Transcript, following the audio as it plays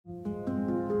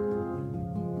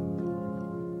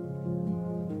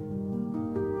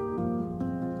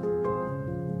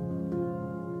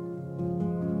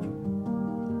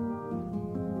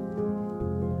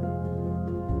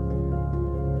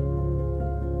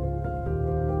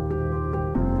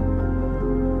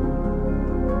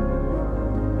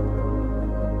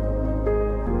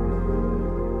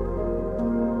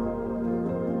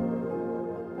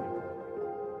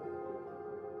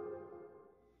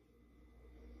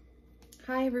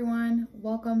Hi everyone,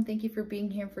 welcome. Thank you for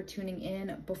being here and for tuning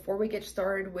in. Before we get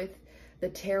started with the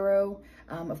tarot,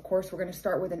 of course, we're going to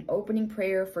start with an opening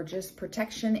prayer for just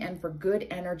protection and for good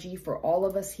energy for all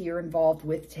of us here involved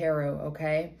with tarot,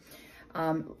 okay?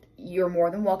 You're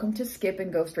more than welcome to skip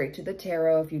and go straight to the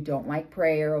tarot if you don't like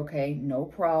prayer, okay? No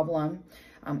problem.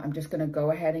 I'm just going to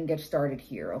go ahead and get started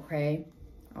here, okay?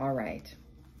 All right.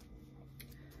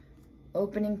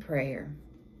 Opening prayer.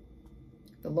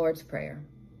 The Lord's Prayer.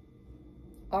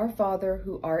 Our Father,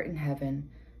 who art in heaven,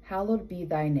 hallowed be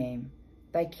thy name.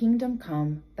 Thy kingdom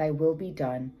come, thy will be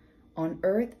done, on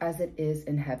earth as it is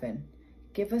in heaven.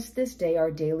 Give us this day our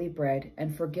daily bread,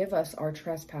 and forgive us our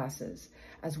trespasses,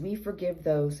 as we forgive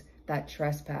those that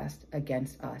trespass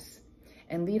against us.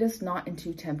 And lead us not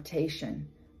into temptation,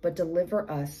 but deliver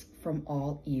us from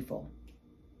all evil.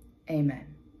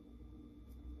 Amen.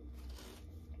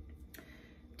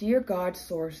 Dear God,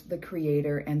 source, the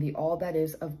creator, and the all that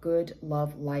is of good,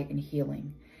 love, light, and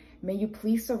healing, may you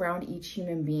please surround each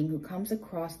human being who comes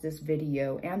across this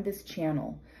video and this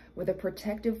channel with a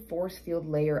protective force field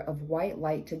layer of white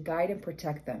light to guide and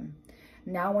protect them.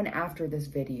 Now and after this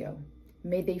video,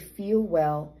 may they feel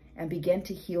well and begin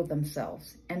to heal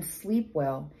themselves and sleep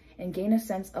well and gain a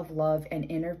sense of love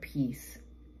and inner peace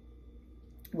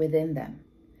within them.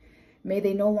 May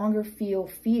they no longer feel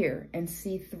fear and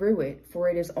see through it, for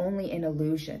it is only an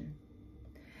illusion.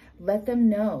 Let them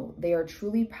know they are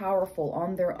truly powerful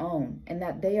on their own and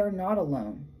that they are not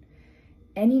alone.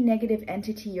 Any negative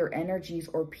entity or energies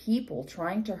or people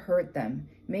trying to hurt them,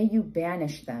 may you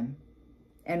banish them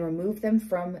and remove them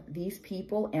from these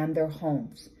people and their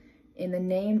homes. In the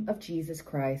name of Jesus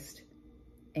Christ,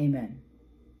 amen.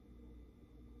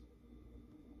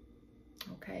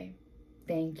 Okay,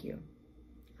 thank you.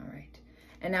 All right,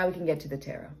 and now we can get to the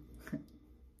tarot.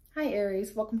 Hi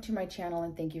Aries, welcome to my channel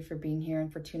and thank you for being here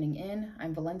and for tuning in.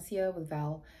 I'm Valencia with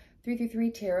Val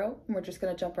 333 Tarot, and we're just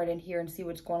going to jump right in here and see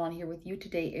what's going on here with you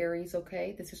today, Aries,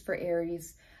 okay? This is for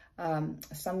Aries, Sun,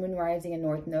 Moon, Rising, and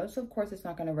North Node, so of course it's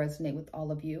not going to resonate with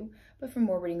all of you, but for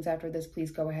more readings after this, please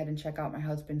go ahead and check out my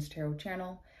husband's tarot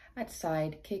channel at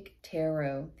Sidekick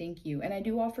Tarot. Thank you. And I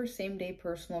do offer same-day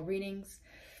personal readings.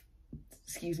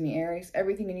 Excuse me, Aries.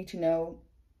 Everything you need to know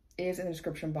is in the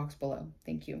description box below.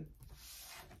 Thank you.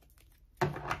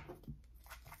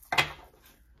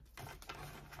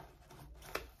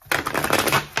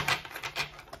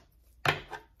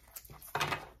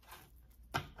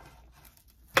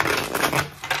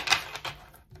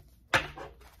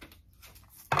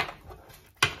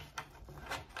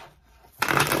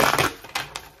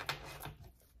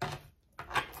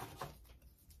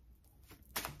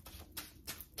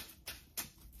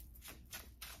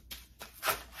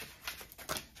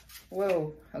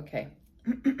 Whoa, okay.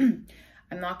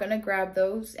 I'm not going to grab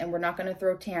those and we're not going to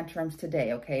throw tantrums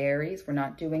today, okay, Aries? We're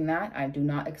not doing that. I do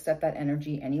not accept that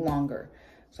energy any longer.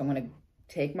 So I'm going to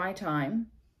take my time.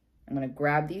 I'm going to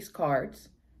grab these cards.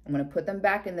 I'm going to put them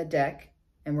back in the deck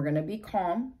and we're going to be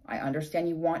calm. I understand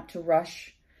you want to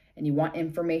rush and you want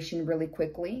information really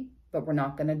quickly, but we're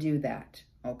not going to do that,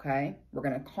 okay? We're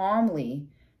going to calmly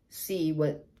see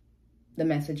what the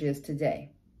message is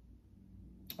today,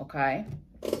 okay?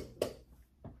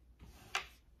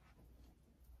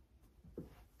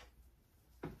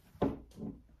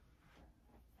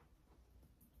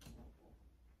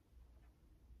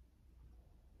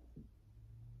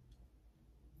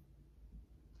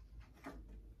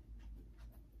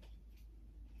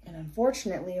 And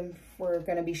unfortunately, we're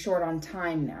going to be short on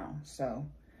time now. So,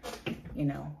 you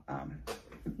know,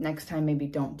 next time maybe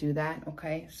don't do that,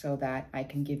 okay? So that I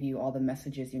can give you all the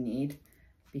messages you need.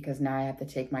 Because now I have to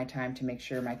take my time to make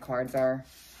sure my cards are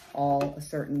all a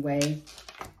certain way.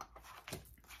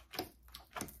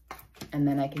 And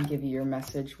then I can give you your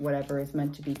message, whatever is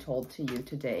meant to be told to you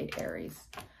today, Aries.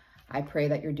 I pray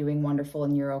that you're doing wonderful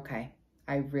and you're okay.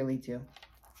 I really do.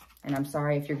 And I'm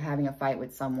sorry if you're having a fight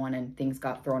with someone and things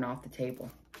got thrown off the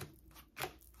table.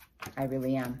 I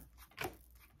really am.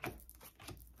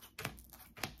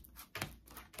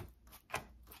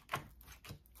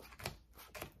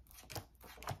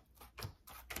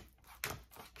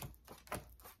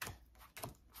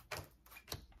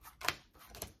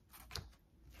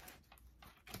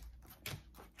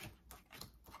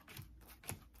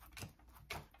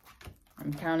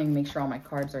 I'm counting, make sure all my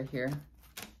cards are here.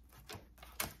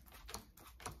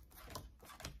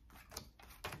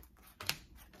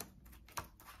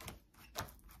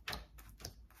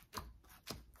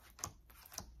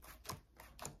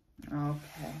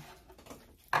 Okay.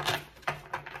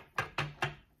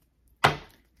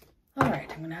 All right,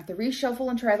 I'm gonna have to reshuffle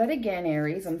and try that again,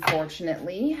 Aries,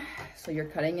 unfortunately. So you're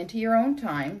cutting into your own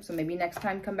time. So maybe next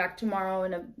time come back tomorrow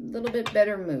in a little bit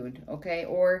better mood, okay?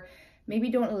 Or maybe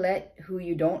don't let who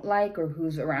you don't like or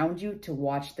who's around you to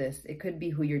watch this. It could be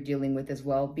who you're dealing with as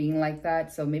well, being like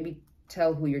that. So maybe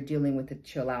tell who you're dealing with to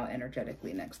chill out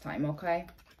energetically next time, okay?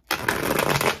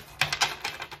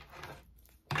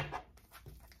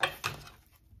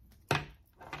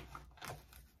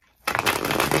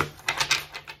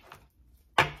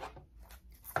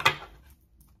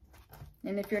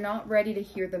 And if you're not ready to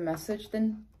hear the message,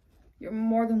 then you're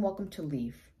more than welcome to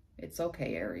leave. It's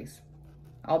okay, Aries.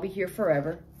 I'll be here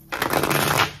forever,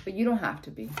 but you don't have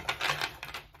to be.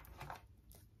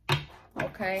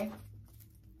 Okay?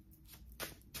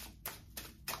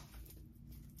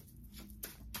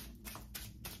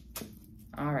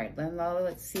 All right, then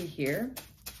let's see here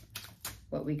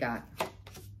what we got.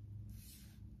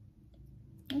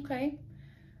 Okay.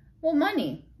 Well,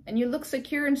 money. And you look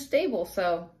secure and stable,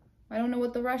 so I don't know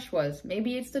what the rush was.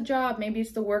 Maybe it's the job. Maybe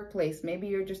it's the workplace. Maybe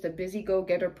you're just a busy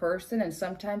go-getter person, and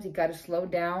sometimes you got to slow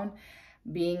down,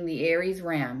 being the Aries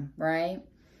ram, right?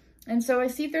 And so I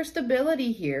see there's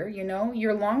stability here. You know,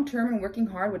 you're long-term and working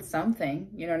hard with something.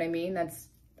 You know what I mean? That's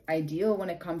ideal when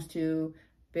it comes to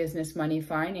business, money,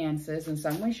 finances in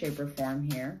some way, shape, or form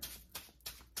here.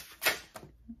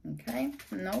 Okay.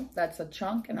 No, that's a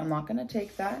chunk, and I'm not going to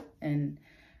take that. And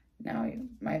now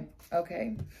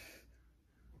okay.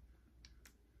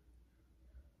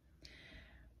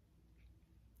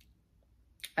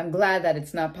 I'm glad that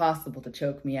it's not possible to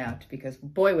choke me out, because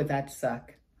boy, would that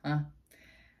suck, huh?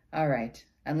 All right.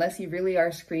 Unless you really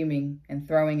are screaming and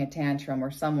throwing a tantrum,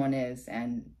 or someone is,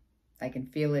 and I can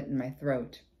feel it in my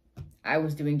throat. I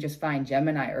was doing just fine.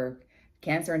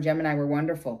 Cancer and Gemini were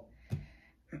wonderful.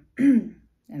 And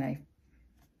I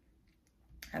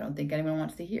don't think anyone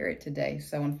wants to hear it today.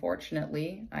 So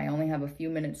unfortunately, I only have a few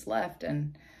minutes left.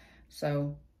 And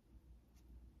so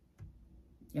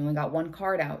you only got one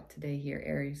card out today here,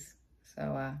 Aries.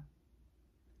 So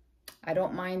I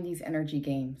don't mind these energy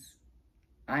games.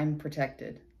 I'm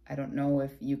protected. I don't know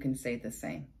if you can say the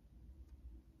same.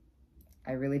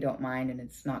 I really don't mind, and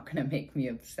it's not going to make me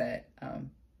upset.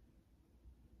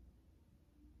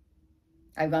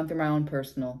 I've gone through my own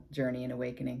personal journey and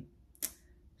awakening.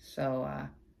 So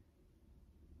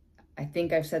I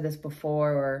think I've said this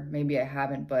before, or maybe I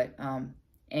haven't, but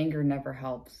anger never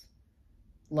helps.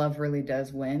 Love really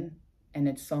does win, and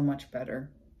it's so much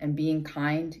better. And being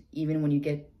kind, even when you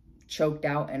get choked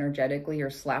out energetically or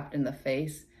slapped in the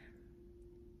face,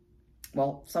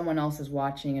 well, someone else is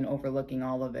watching and overlooking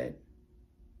all of it.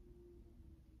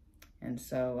 And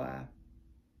so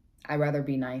I'd rather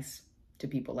be nice to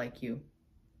people like you.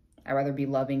 I'd rather be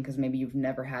loving, because maybe you've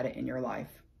never had it in your life.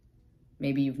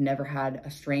 Maybe you've never had a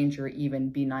stranger even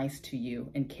be nice to you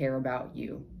and care about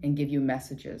you and give you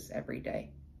messages every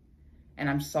day. And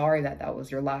I'm sorry that that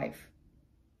was your life.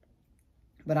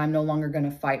 But I'm no longer going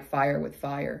to fight fire with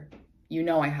fire. You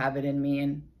know I have it in me,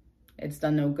 and it's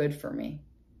done no good for me.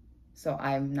 So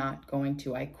I'm not going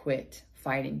to. I quit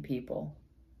fighting people.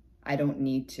 I don't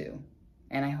need to.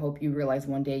 And I hope you realize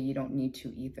one day you don't need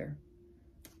to either.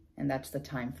 And that's the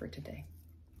time for today.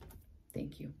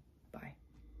 Thank you. Bye.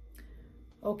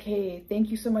 Okay, thank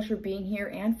you so much for being here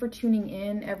and for tuning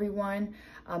in, everyone.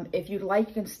 If you'd like,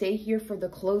 you can stay here for the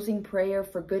closing prayer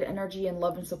for good energy and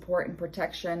love and support and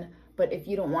protection. But if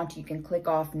you don't want to, you can click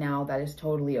off now. That is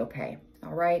totally okay.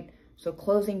 All right, so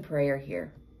closing prayer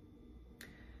here.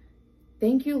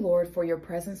 Thank you, Lord, for your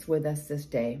presence with us this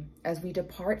day. As we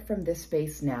depart from this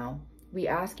space now, we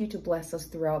ask you to bless us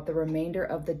throughout the remainder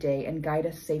of the day and guide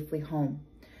us safely home.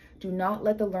 Do not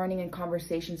let the learning and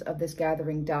conversations of this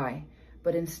gathering die,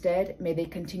 but instead may they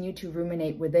continue to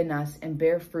ruminate within us and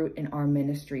bear fruit in our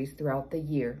ministries throughout the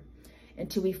year,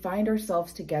 until we find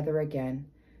ourselves together again.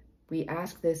 We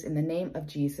ask this in the name of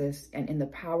Jesus and in the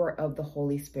power of the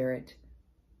Holy Spirit.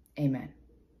 Amen.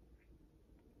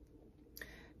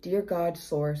 Dear God,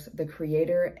 Source, the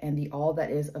Creator and the all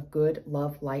that is of good,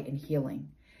 love, light, and healing,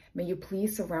 may you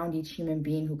please surround each human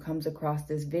being who comes across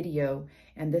this video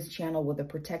and this channel with a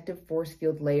protective force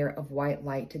field layer of white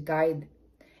light to guide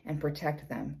and protect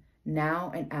them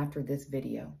now and after this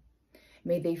video.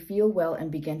 May they feel well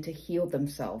and begin to heal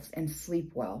themselves and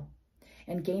sleep well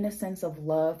and gain a sense of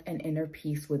love and inner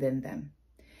peace within them.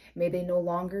 May they no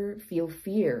longer feel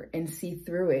fear and see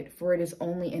through it, for it is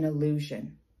only an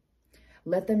illusion.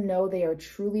 Let them know they are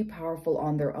truly powerful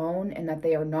on their own and that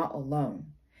they are not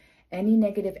alone. Any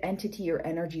negative entity or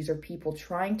energies or people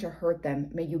trying to hurt them,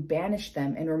 may you banish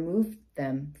them and remove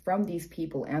them from these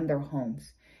people and their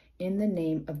homes. In the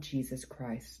name of Jesus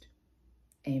Christ.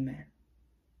 Amen.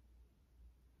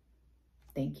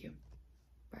 Thank you.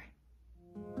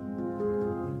 Bye.